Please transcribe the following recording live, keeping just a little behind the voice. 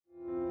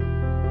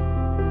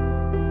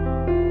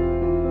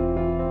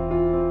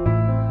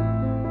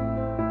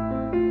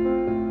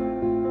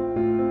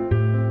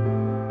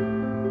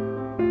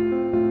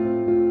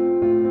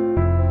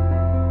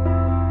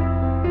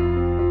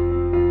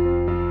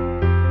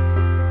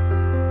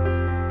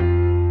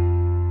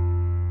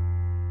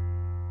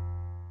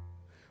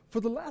For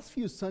the last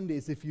few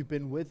Sundays, if you've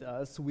been with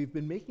us, we've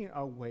been making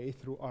our way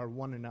through our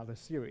One Another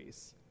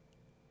series.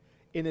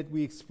 In it,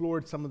 we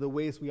explored some of the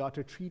ways we ought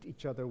to treat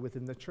each other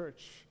within the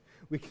church.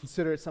 We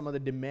considered some of the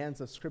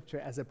demands of Scripture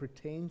as it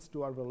pertains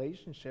to our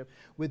relationship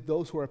with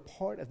those who are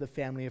part of the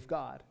family of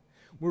God.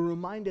 We're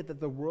reminded that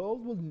the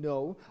world will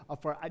know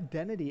of our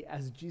identity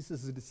as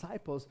Jesus'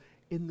 disciples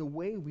in the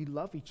way we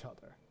love each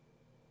other.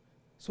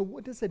 So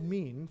what does it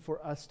mean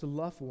for us to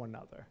love one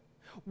another?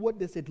 What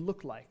does it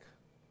look like?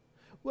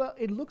 Well,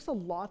 it looks a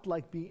lot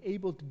like being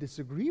able to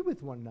disagree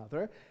with one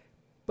another,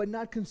 but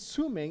not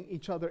consuming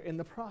each other in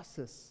the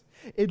process.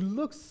 It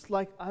looks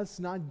like us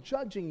not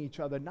judging each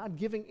other, not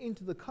giving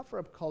into the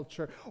cover-up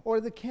culture or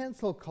the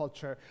cancel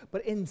culture,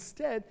 but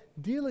instead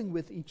dealing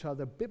with each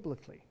other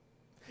biblically.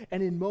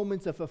 And in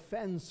moments of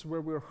offense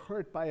where we're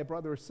hurt by a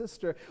brother or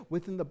sister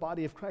within the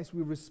body of Christ,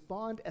 we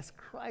respond as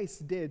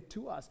Christ did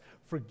to us,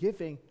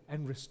 forgiving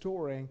and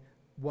restoring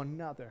one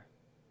another.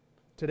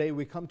 Today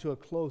we come to a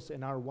close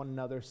in our One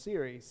Another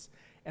series,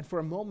 and for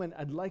a moment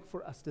I'd like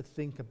for us to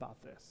think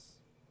about this.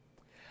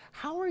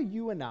 How are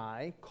you and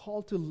I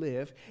called to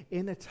live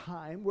in a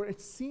time where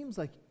it seems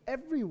like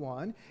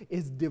everyone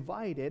is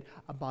divided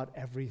about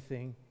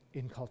everything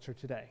in culture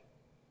today?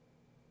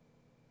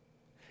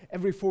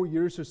 Every 4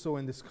 years or so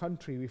in this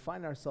country, we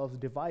find ourselves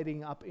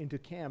dividing up into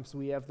camps.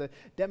 We have the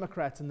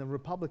Democrats and the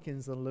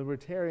Republicans, the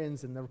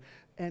Libertarians,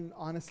 and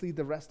honestly,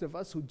 the rest of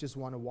us who just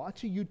want to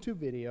watch a YouTube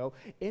video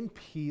in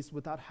peace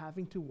without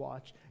having to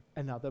watch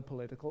another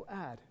political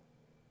ad.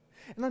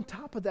 And on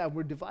top of that,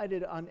 we're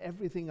divided on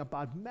everything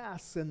about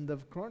masks and the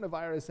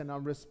coronavirus and our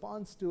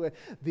response to it,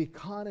 the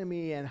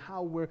economy and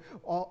how we're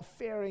all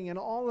faring and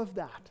all of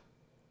that.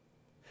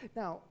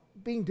 Now,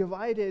 being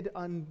divided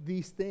on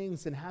these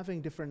things and having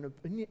different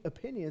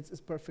opinions is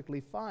perfectly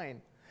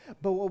fine.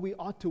 But what we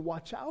ought to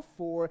watch out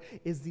for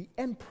is the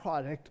end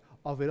product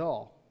of it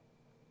all.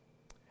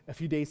 A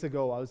few days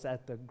ago, I was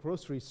at the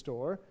grocery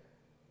store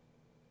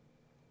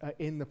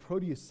in the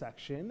produce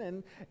section,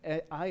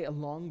 and I,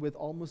 along with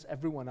almost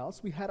everyone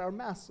else, we had our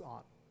masks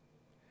on.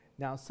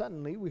 Now,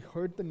 suddenly, we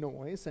heard the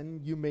noise,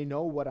 and you may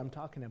know what I'm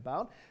talking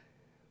about.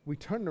 We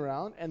turned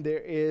around, and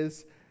there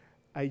is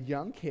a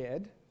young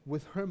kid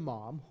with her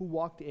mom who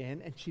walked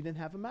in, and she didn't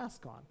have a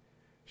mask on.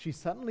 She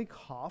suddenly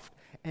coughed,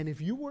 and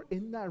if you were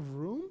in that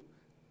room,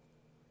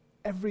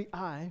 every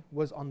eye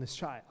was on this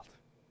child.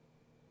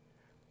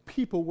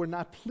 People were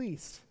not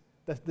pleased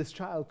that this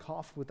child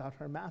coughed without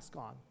her mask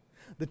on.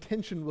 The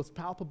tension was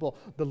palpable.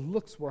 The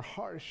looks were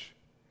harsh.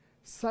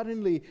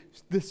 Suddenly,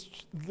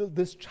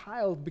 this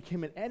child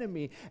became an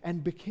enemy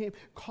and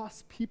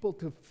caused people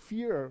to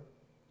fear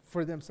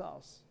for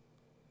themselves.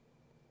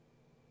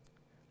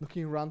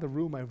 Looking around the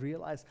room, I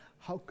realized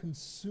how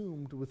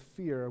consumed with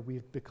fear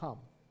we've become.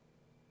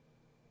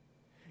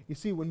 You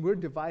see, when we're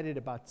divided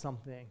about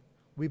something,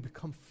 we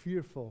become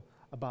fearful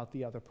about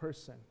the other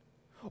person.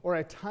 Or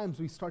at times,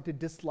 we start to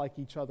dislike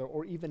each other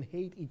or even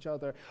hate each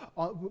other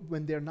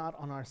when they're not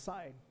on our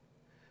side.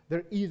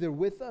 They're either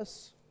with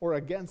us or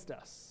against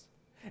us.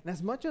 And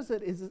as much as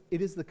it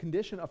is the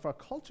condition of our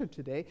culture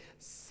today,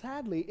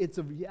 sadly, it's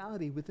a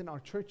reality within our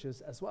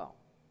churches as well.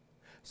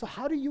 So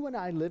how do you and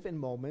I live in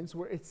moments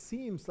where it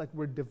seems like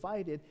we're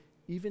divided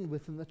even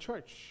within the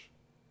church?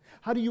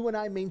 How do you and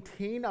I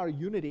maintain our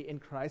unity in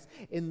Christ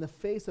in the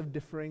face of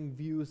differing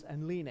views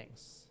and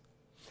leanings?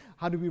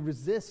 How do we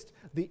resist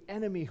the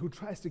enemy who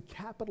tries to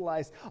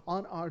capitalize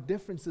on our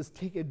differences,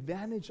 take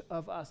advantage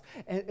of us?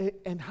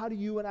 And how do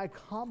you and I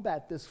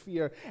combat this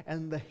fear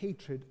and the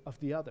hatred of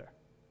the other?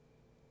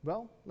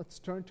 Well, let's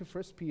turn to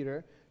 1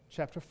 Peter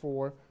chapter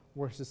 4,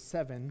 verses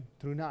 7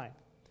 through 9.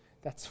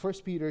 That's 1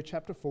 Peter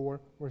chapter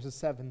 4, verses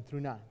 7 through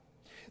 9.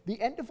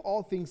 The end of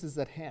all things is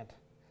at hand.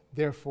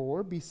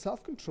 Therefore, be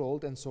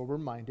self-controlled and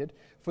sober-minded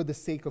for the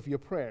sake of your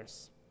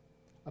prayers.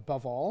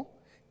 Above all,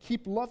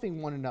 keep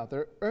loving one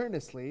another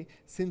earnestly,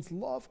 since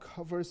love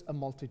covers a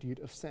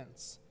multitude of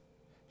sins.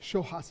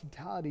 Show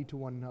hospitality to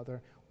one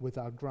another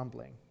without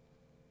grumbling.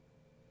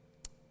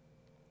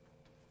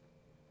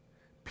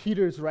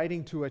 Peter's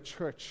writing to a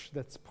church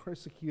that's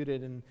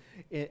persecuted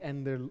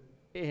and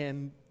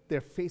they're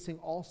facing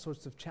all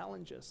sorts of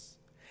challenges.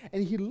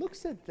 And he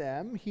looks at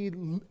them, he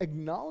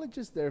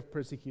acknowledges their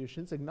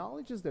persecutions,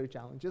 acknowledges their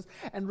challenges,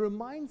 and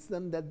reminds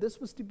them that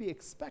this was to be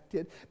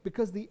expected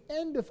because the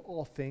end of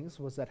all things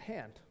was at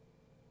hand.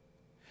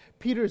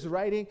 Peter's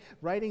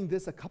writing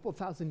this a couple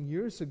thousand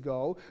years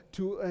ago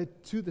to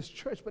this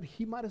church, but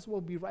he might as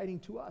well be writing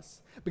to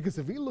us. Because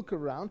if we look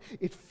around,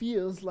 it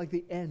feels like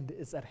the end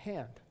is at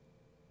hand.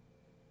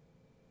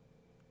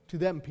 To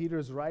them,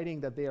 Peter's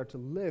writing that they are to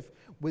live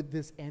with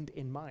this end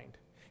in mind.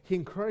 He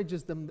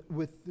encourages them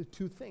with the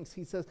two things.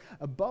 He says,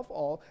 above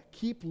all,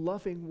 keep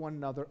loving one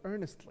another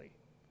earnestly,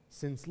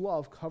 since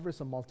love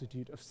covers a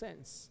multitude of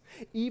sins.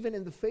 Even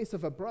in the face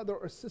of a brother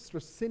or sister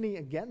sinning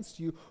against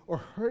you or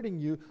hurting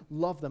you,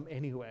 love them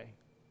anyway.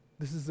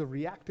 This is a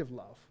reactive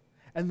love.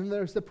 And then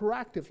there's the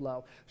proactive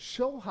love.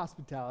 Show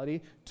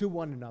hospitality to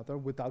one another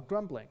without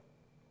grumbling.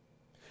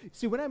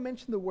 See, when I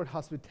mentioned the word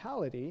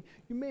hospitality,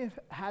 you may have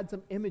had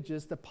some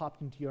images that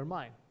popped into your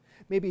mind.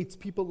 Maybe it's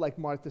people like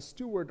Martha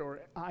Stewart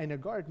or Ina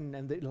Garten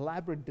and the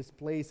elaborate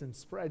displays and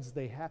spreads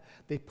they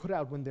put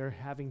out when they're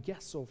having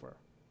guests over.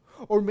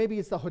 Or maybe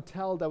it's the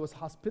hotel that was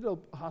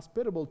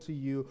hospitable to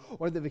you,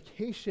 or the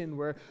vacation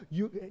where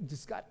you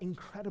just got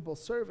incredible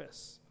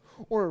service,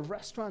 or a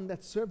restaurant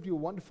that served you a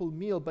wonderful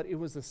meal, but it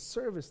was a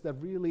service that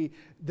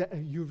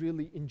you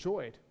really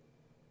enjoyed.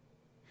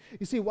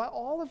 You see, while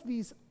all of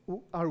these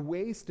are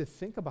ways to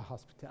think about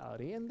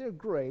hospitality, and they're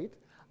great,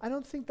 I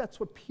don't think that's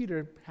what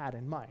Peter had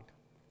in mind.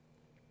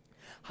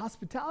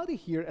 Hospitality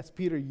here, as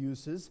Peter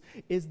uses,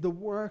 is the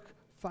word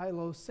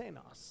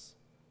philoxenos.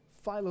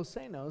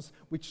 Philoxenos,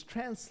 which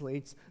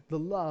translates the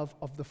love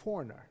of the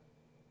foreigner.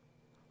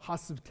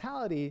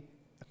 Hospitality,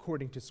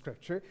 according to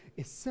Scripture,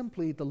 is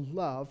simply the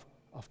love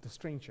of the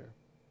stranger.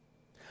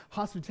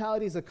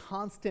 Hospitality is a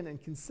constant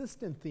and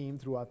consistent theme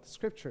throughout the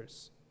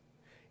Scriptures.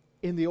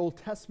 In the Old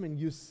Testament,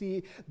 you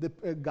see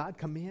God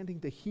commanding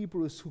the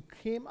Hebrews who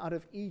came out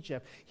of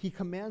Egypt. He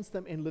commands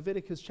them in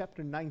Leviticus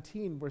chapter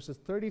 19, verses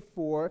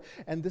 34,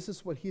 and this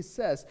is what he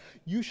says: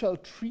 You shall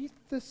treat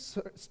the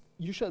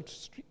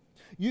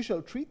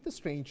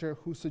stranger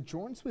who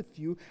sojourns with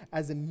you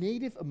as a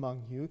native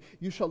among you.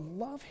 You shall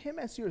love him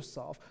as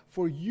yourself,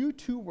 for you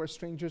too were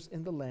strangers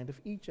in the land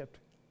of Egypt.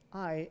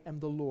 I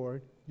am the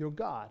Lord your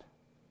God.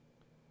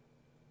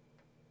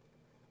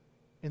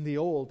 In the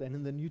Old and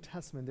in the New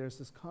Testament, there's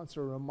this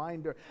constant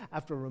reminder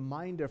after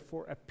reminder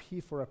for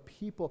a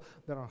people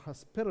that are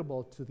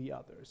hospitable to the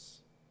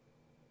others.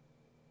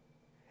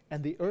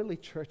 And the early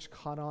church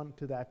caught on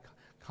to that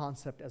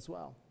concept as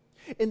well.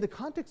 In the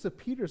context of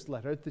Peter's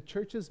letter, the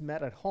churches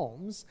met at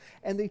homes,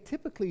 and they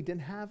typically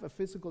didn't have a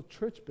physical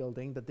church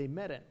building that they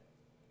met in.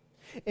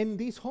 In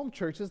these home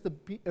churches,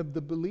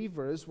 the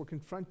believers were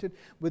confronted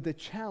with the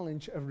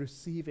challenge of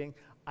receiving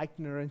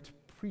itinerant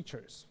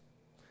preachers.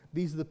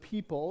 These are the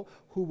people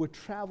who would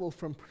travel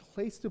from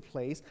place to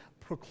place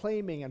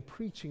proclaiming and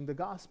preaching the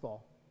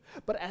gospel.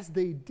 But as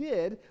they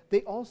did,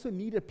 they also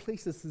needed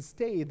places to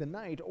stay the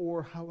night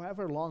or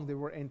however long they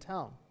were in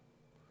town.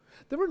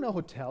 There were no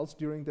hotels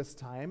during this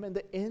time, and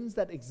the inns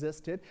that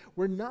existed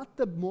were not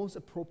the most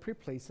appropriate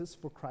places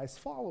for Christ's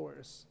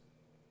followers.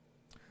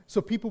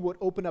 So people would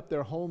open up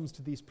their homes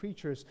to these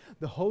preachers.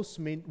 The hosts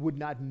would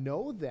not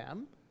know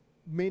them,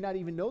 may not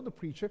even know the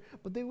preacher,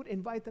 but they would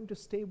invite them to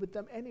stay with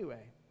them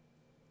anyway.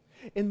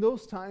 In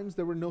those times,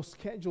 there were no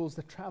schedules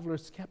that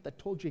travelers kept that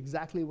told you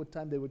exactly what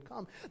time they would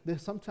come.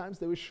 Sometimes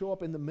they would show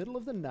up in the middle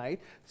of the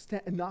night,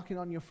 knocking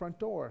on your front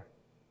door.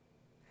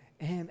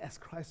 And as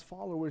Christ's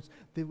followers,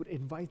 they would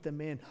invite them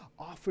in,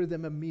 offer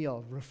them a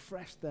meal,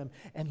 refresh them,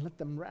 and let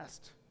them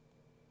rest.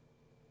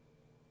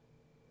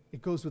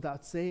 It goes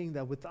without saying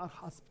that without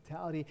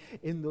hospitality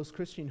in those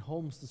Christian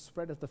homes, the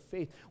spread of the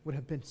faith would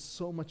have been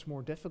so much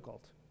more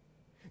difficult.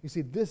 You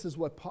see, this is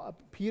what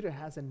Peter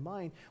has in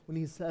mind when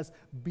he says,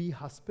 be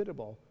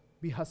hospitable.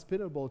 Be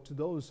hospitable to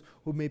those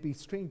who may be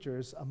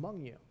strangers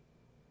among you.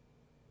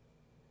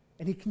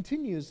 And he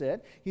continues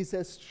it. He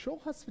says, show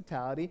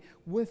hospitality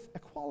with a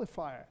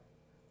qualifier.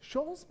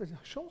 Show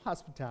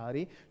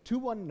hospitality to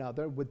one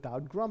another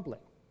without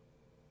grumbling.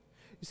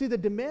 You see, the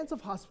demands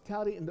of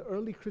hospitality in the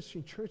early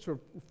Christian church were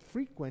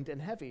frequent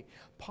and heavy,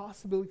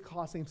 possibly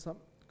causing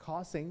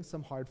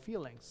some hard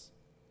feelings.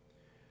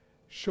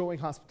 Showing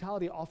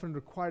hospitality often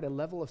required a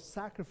level of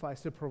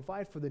sacrifice to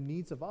provide for the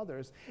needs of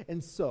others,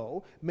 and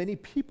so many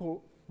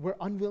people were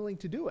unwilling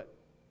to do it.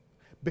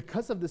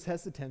 Because of this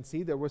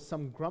hesitancy, there was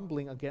some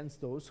grumbling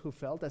against those who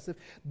felt as if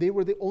they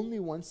were the only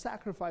ones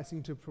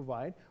sacrificing to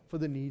provide for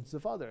the needs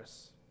of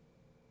others.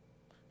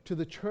 To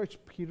the church,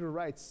 Peter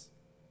writes,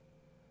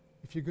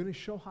 if you're going to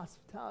show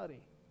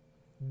hospitality,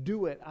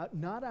 do it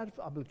not out of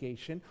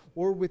obligation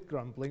or with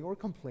grumbling or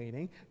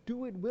complaining.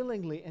 Do it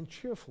willingly and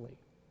cheerfully.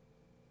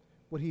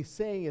 What he's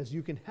saying is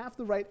you can have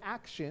the right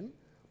action,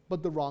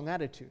 but the wrong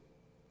attitude.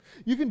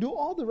 You can do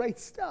all the right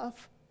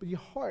stuff, but your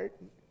heart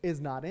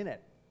is not in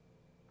it.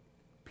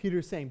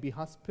 Peter's saying, be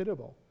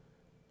hospitable.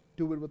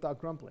 Do it without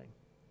grumbling.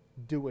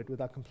 Do it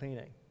without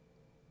complaining.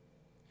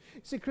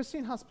 See,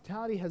 Christian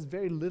hospitality has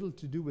very little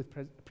to do with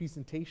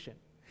presentation.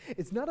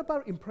 It's not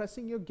about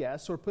impressing your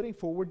guests or putting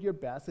forward your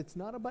best. It's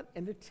not about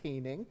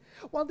entertaining.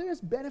 While there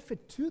is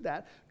benefit to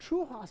that,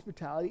 true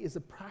hospitality is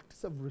a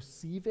practice of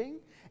receiving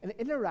and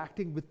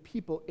interacting with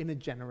people in a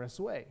generous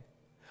way.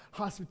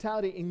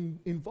 Hospitality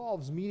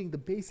involves meeting the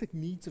basic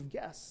needs of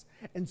guests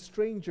and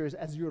strangers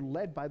as you're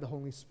led by the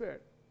Holy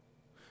Spirit.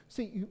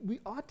 See, we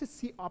ought to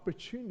see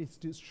opportunities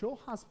to show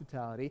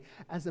hospitality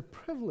as a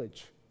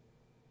privilege,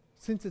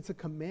 since it's a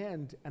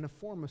command and a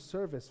form of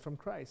service from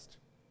Christ.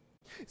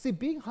 See,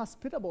 being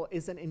hospitable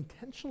is an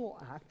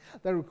intentional act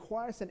that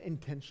requires an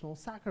intentional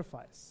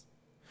sacrifice.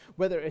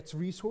 Whether it's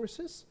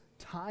resources,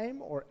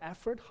 time, or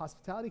effort,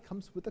 hospitality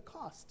comes with a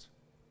cost.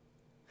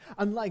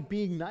 Unlike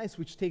being nice,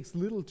 which takes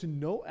little to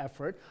no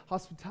effort,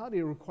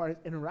 hospitality requires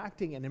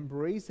interacting and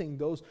embracing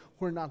those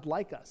who are not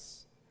like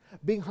us.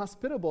 Being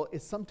hospitable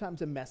is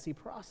sometimes a messy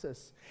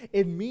process.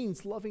 It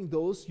means loving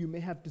those you may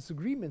have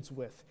disagreements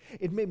with.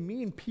 It may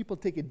mean people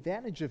take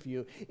advantage of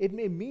you. It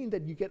may mean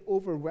that you get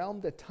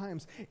overwhelmed at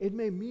times. It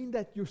may mean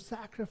that you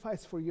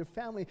sacrifice for your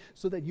family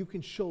so that you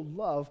can show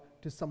love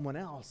to someone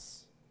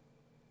else.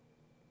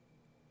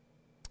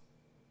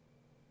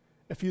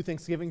 A few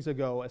Thanksgivings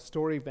ago, a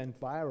story went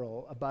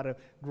viral about a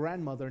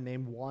grandmother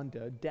named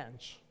Wanda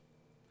Dench.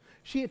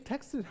 She had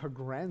texted her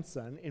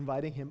grandson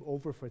inviting him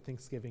over for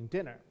Thanksgiving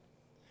dinner.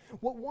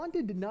 What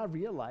Wanda did not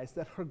realize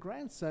that her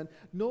grandson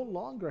no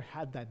longer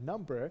had that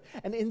number,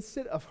 and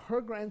instead of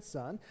her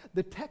grandson,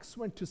 the text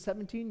went to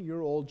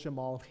 17-year-old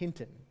Jamal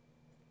Hinton.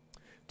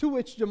 To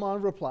which Jamal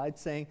replied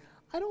saying,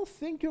 "I don't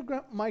think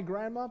you're my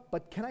grandma,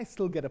 but can I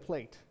still get a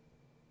plate?"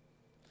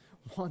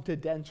 Wanda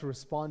Dench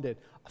responded,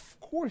 "Of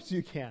course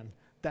you can.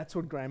 That's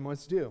what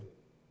grandmas do."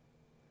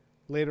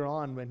 Later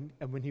on,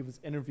 when he was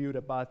interviewed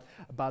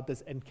about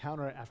this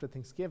encounter after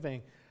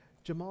Thanksgiving,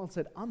 Jamal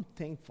said, "I'm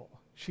thankful.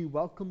 She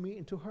welcomed me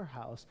into her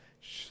house,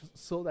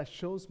 so that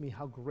shows me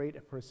how great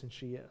a person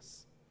she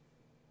is."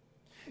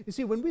 You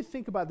see, when we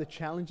think about the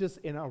challenges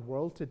in our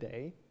world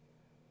today,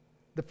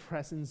 the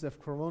presence of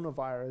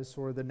coronavirus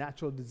or the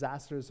natural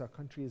disasters our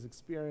country has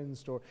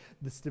experienced or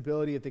the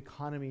stability of the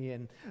economy,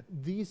 and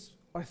these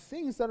are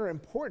things that are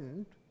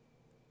important.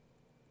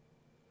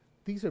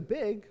 These are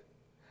big,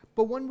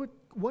 but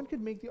one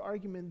could make the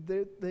argument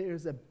that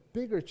there's a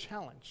bigger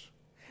challenge,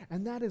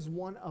 and that is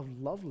one of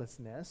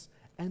lovelessness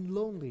and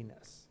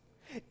loneliness.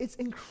 It's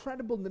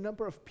incredible the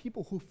number of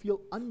people who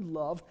feel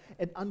unloved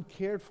and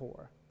uncared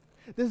for.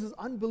 This is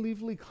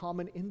unbelievably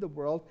common in the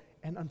world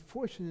and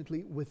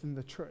unfortunately within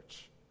the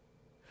church.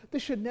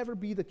 This should never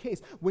be the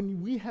case.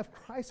 When we have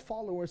Christ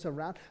followers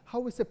around,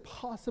 how is it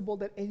possible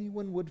that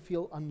anyone would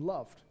feel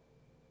unloved?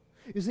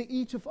 You see,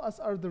 each of us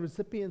are the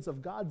recipients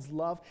of God's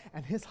love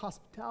and His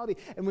hospitality.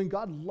 And when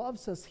God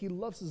loves us, He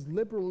loves us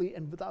liberally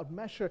and without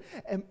measure.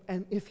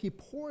 And if He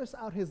pours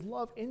out His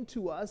love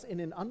into us in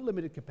an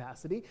unlimited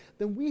capacity,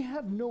 then we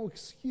have no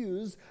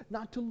excuse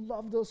not to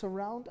love those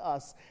around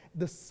us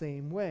the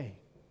same way.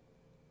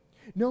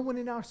 No one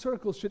in our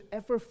circle should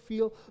ever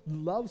feel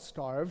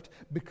love-starved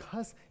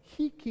because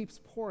He keeps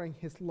pouring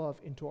His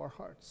love into our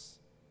hearts.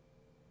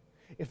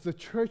 If the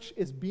church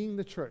is being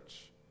the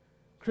church,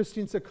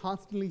 Christians are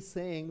constantly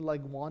saying,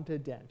 like Wanda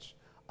Dench,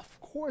 "Of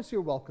course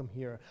you're welcome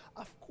here.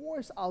 Of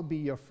course I'll be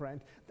your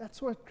friend."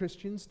 That's what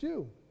Christians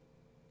do.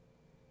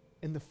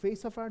 In the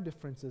face of our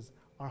differences,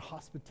 our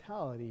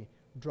hospitality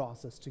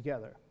draws us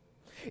together.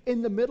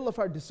 In the middle of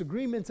our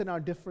disagreements and our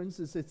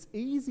differences, it's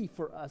easy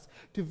for us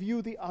to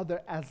view the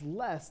other as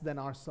less than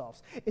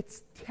ourselves.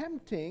 It's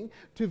tempting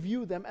to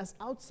view them as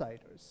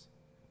outsiders.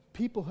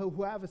 People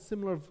who have a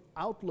similar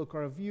outlook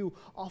or a view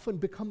often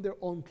become their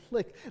own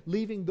clique,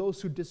 leaving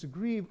those who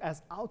disagree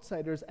as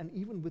outsiders and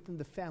even within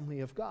the family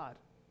of God.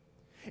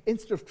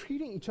 Instead of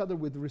treating each other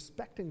with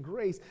respect and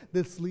grace,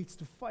 this leads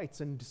to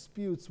fights and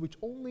disputes, which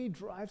only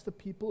drives the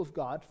people of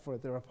God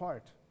further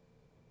apart.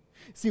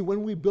 See,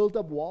 when we build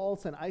up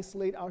walls and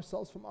isolate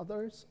ourselves from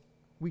others,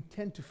 we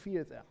tend to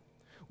fear them.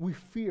 We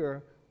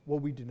fear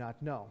what we do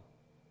not know.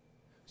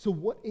 So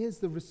what is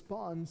the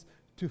response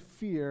to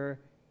fear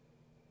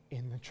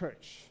in the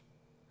church?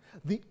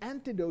 The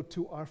antidote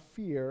to our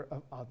fear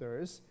of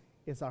others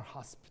is our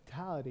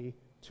hospitality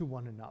to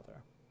one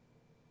another.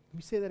 Let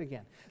me say that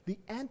again. The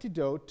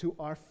antidote to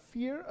our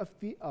fear of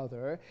the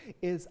other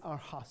is our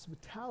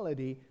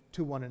hospitality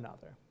to one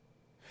another.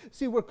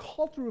 See, we're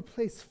called to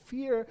replace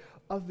fear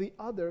of the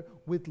other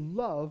with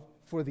love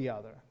for the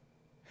other.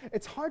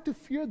 It's hard to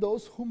fear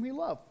those whom we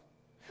love.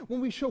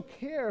 When we show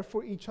care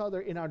for each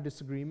other in our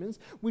disagreements,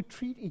 we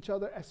treat each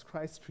other as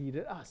Christ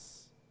treated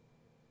us.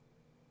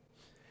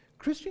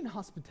 Christian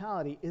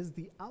hospitality is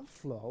the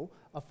outflow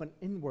of an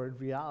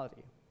inward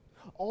reality.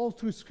 All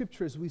through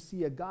scriptures, we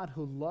see a God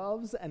who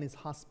loves and is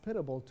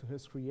hospitable to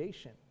His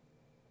creation.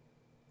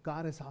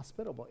 God is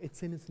hospitable.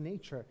 It's in His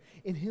nature.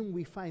 In Him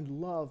we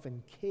find love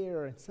and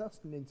care and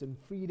sustenance and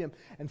freedom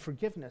and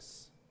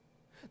forgiveness.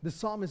 The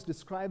psalmist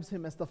describes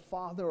Him as the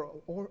father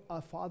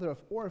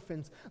of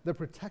orphans, the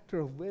protector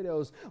of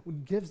widows, who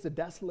gives the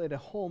desolate a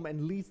home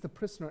and leads the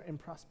prisoner in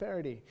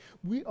prosperity.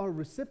 We are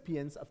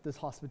recipients of this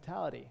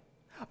hospitality.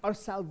 Our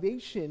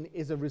salvation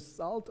is a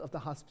result of the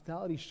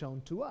hospitality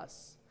shown to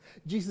us.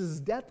 Jesus'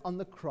 death on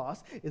the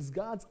cross is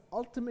God's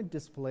ultimate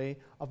display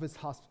of His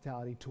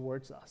hospitality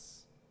towards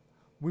us.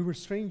 We were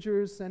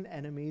strangers and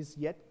enemies,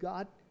 yet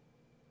God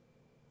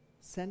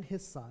sent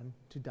His Son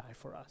to die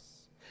for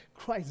us.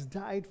 Christ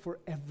died for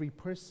every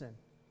person.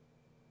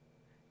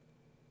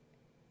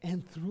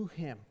 And through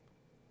Him,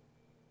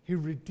 He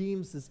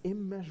redeems this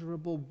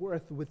immeasurable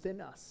worth within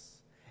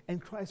us.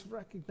 And Christ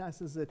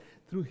recognizes it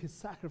through His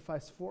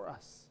sacrifice for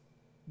us.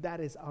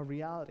 That is our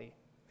reality.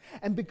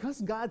 And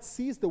because God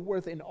sees the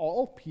worth in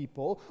all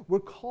people, we're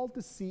called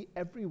to see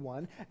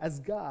everyone as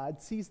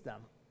God sees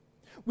them.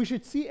 We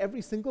should see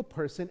every single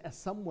person as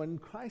someone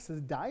Christ has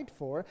died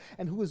for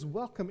and who is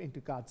welcome into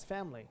God's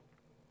family.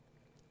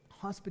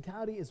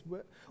 Hospitality is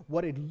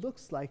what it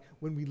looks like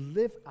when we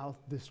live out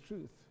this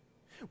truth.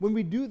 When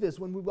we do this,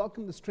 when we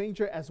welcome the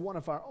stranger as one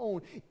of our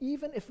own,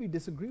 even if we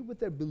disagree with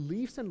their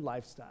beliefs and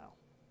lifestyle,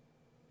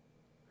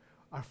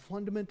 our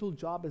fundamental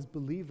job as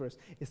believers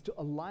is to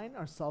align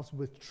ourselves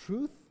with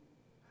truth,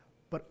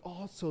 but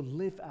also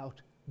live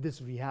out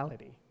this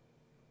reality.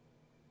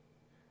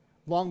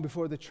 Long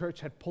before the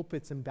church had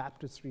pulpits and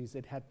baptistries,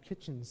 it had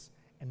kitchens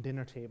and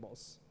dinner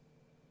tables.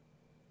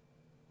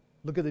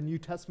 Look at the New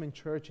Testament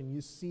church and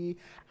you see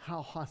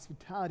how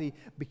hospitality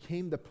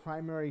became the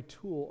primary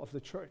tool of the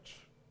church.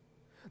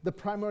 The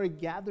primary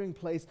gathering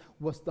place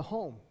was the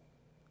home.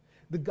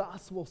 The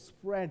gospel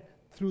spread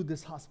through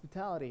this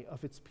hospitality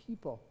of its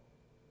people.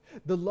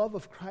 The love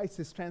of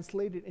Christ is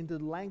translated into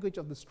the language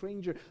of the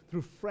stranger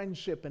through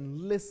friendship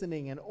and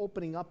listening and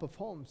opening up of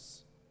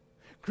homes.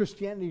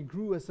 Christianity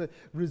grew as a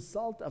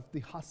result of the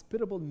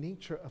hospitable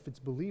nature of its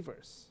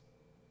believers.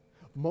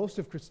 Most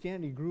of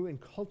Christianity grew in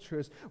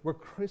cultures where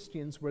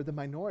Christians were the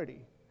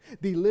minority.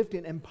 They lived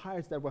in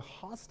empires that were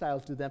hostile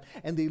to them,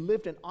 and they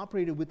lived and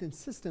operated within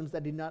systems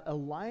that they did not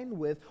align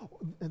with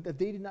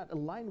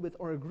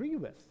or agree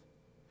with.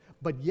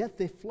 But yet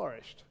they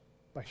flourished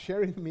by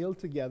sharing a meal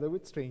together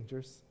with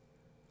strangers.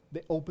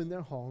 They opened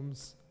their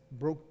homes,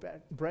 broke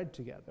bread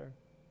together.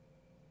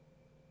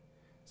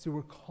 So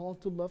we're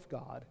called to love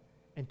God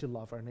and to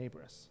love our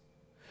neighbors.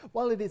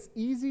 While it is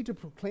easy to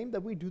proclaim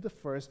that we do the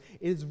first,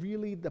 it is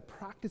really the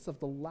practice of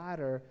the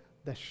latter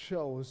that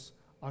shows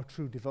our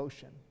true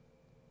devotion.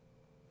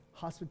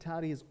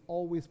 Hospitality has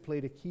always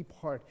played a key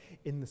part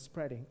in the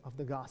spreading of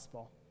the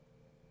gospel.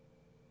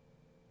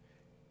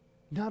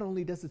 Not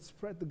only does it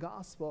spread the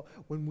gospel,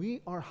 when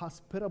we are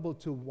hospitable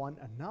to one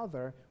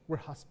another, we're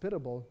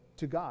hospitable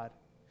to God.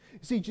 You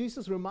see,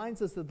 Jesus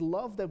reminds us that the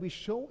love that we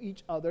show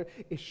each other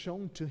is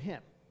shown to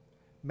him.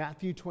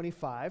 Matthew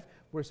 25,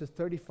 verses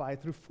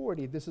 35 through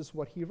 40, this is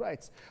what he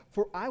writes.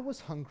 For I was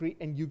hungry,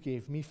 and you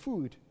gave me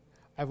food.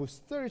 I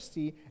was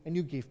thirsty, and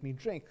you gave me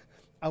drink.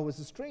 I was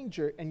a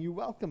stranger, and you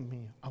welcomed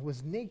me. I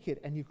was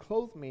naked, and you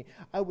clothed me.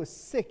 I was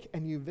sick,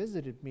 and you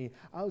visited me.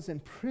 I was in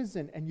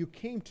prison, and you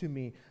came to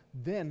me.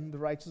 Then the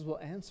righteous will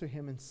answer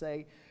him and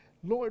say,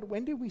 Lord,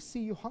 when did we see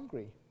you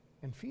hungry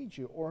and feed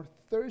you, or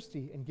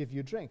thirsty and give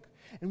you drink?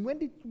 And when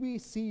did we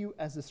see you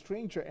as a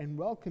stranger and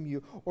welcome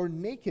you, or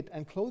naked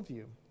and clothe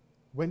you?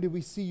 When did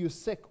we see you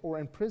sick or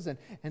in prison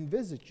and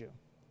visit you?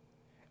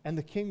 And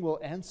the king will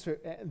answer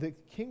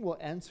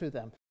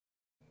them,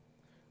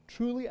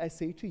 truly I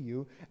say to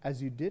you,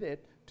 as you did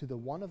it to the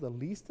one of the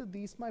least of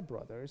these my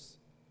brothers,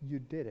 you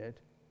did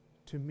it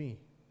to me.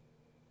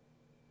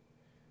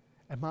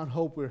 At Mount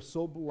Hope, we're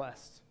so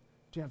blessed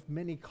to have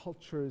many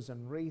cultures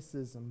and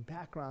races and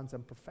backgrounds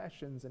and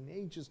professions and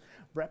ages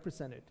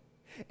represented.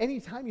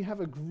 Anytime you have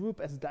a group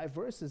as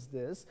diverse as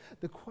this,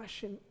 the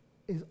question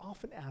is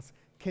often asked,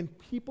 can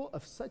people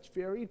of such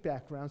varied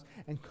backgrounds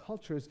and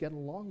cultures get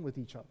along with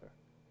each other?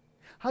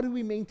 How do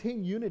we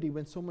maintain unity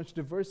when so much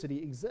diversity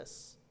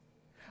exists?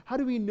 How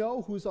do we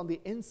know who's on the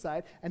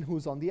inside and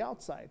who's on the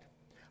outside?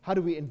 How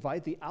do we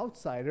invite the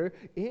outsider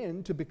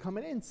in to become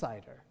an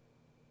insider?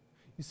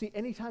 You see,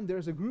 anytime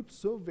there's a group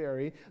so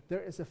varied,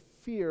 there is a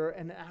fear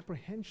and an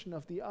apprehension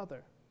of the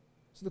other.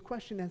 So the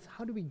question is,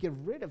 how do we get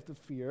rid of the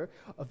fear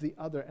of the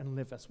other and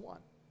live as one?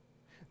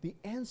 The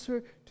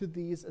answer to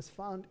these is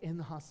found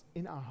in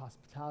our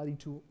hospitality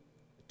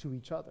to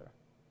each other.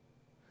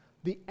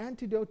 The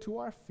antidote to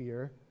our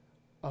fear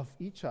of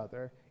each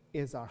other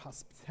is our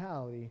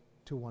hospitality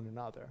to one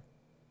another.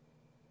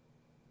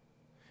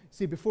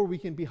 See, before we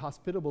can be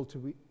hospitable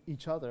to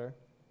each other,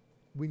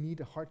 we need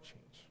a heart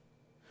change.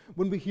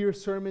 When we hear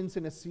sermons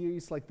in a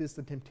series like this,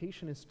 the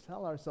temptation is to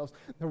tell ourselves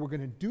that we're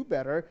going to do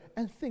better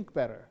and think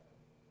better.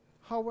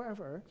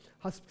 However,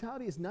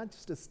 hospitality is not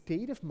just a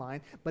state of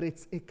mind, but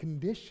it's a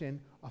condition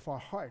of our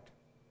heart.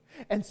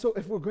 And so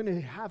if we're going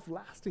to have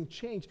lasting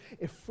change,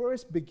 it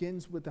first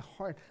begins with the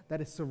heart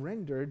that is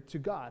surrendered to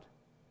God.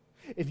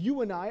 If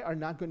you and I are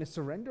not going to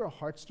surrender our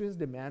hearts to his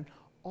demand,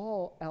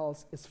 all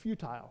else is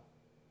futile.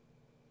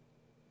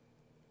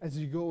 As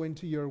you go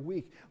into your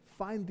week,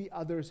 find the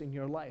others in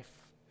your life.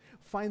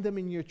 Find them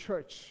in your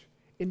church.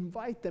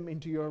 Invite them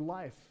into your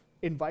life.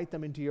 Invite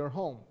them into your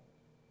home.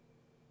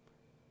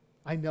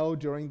 I know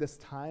during this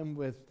time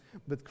with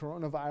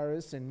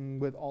coronavirus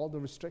and with all the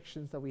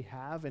restrictions that we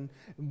have and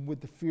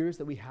with the fears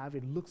that we have,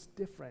 it looks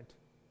different.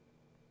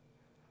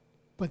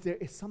 But there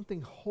is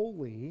something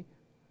holy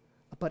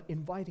about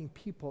inviting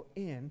people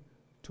in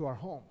to our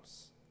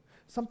homes.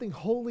 Something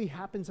holy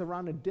happens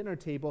around a dinner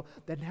table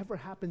that never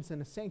happens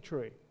in a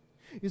sanctuary.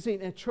 You see,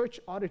 in a church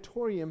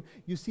auditorium,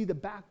 you see the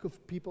back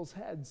of people's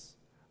heads.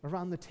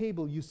 Around the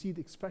table, you see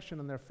the expression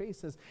on their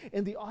faces.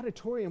 In the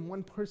auditorium,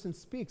 one person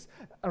speaks.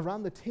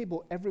 Around the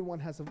table, everyone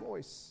has a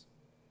voice.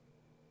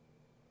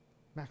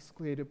 Max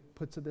Lucado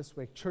puts it this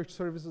way: church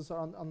services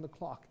are on the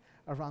clock.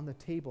 Around the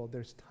table,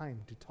 there's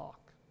time to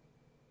talk.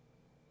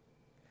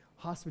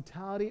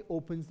 Hospitality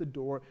opens the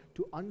door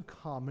to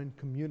uncommon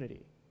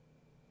community.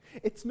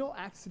 It's no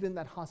accident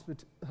that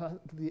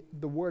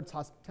the words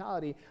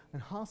hospitality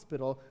and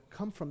hospital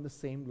come from the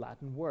same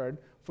Latin word,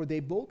 for they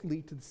both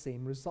lead to the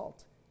same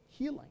result: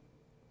 healing.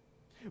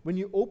 When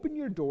you open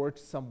your door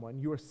to someone,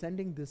 you are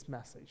sending this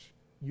message: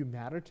 you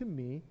matter to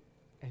me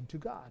and to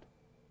God.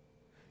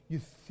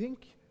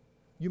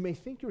 You may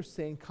think you're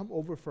saying, come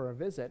over for a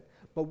visit,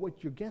 but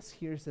what your guest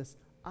hears is,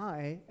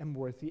 I am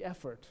worth the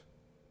effort.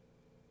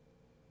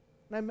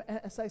 And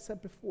as I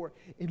said before,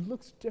 it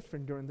looks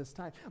different during this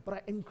time, but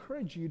I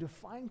encourage you to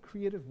find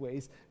creative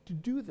ways to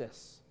do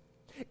this.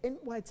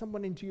 Invite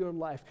someone into your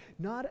life,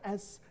 not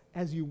as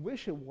you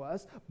wish it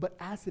was, but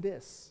as it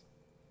is.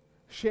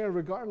 Share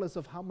regardless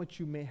of how much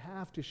you may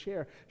have to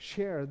share.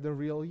 Share the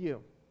real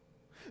you.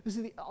 You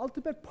see, the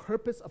ultimate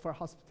purpose of our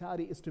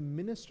hospitality is to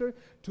minister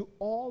to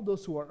all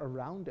those who are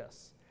around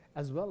us,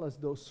 as well as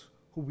those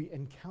who we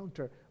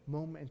encounter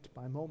moment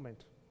by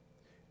moment.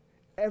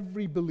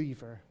 Every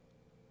believer,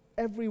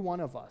 every one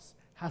of us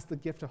has the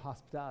gift of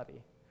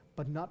hospitality,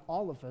 but not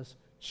all of us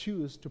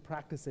choose to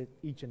practice it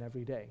each and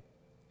every day.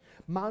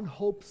 Mount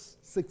Hope's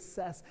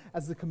success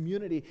as a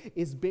community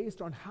is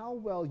based on how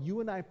well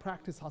you and I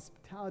practice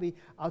hospitality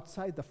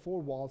outside the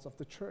four walls of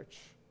the church.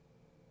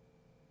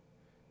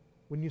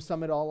 When you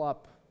sum it all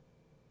up,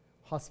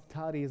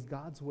 hospitality is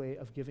God's way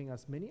of giving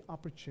us many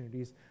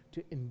opportunities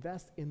to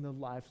invest in the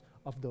lives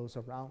of those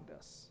around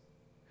us,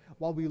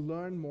 while we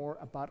learn more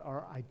about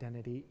our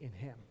identity in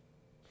Him.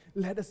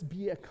 Let us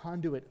be a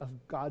conduit of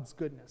God's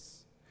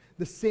goodness.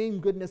 The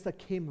same goodness that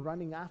came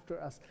running after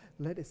us,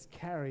 let us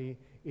carry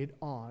it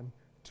on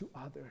to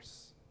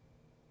others.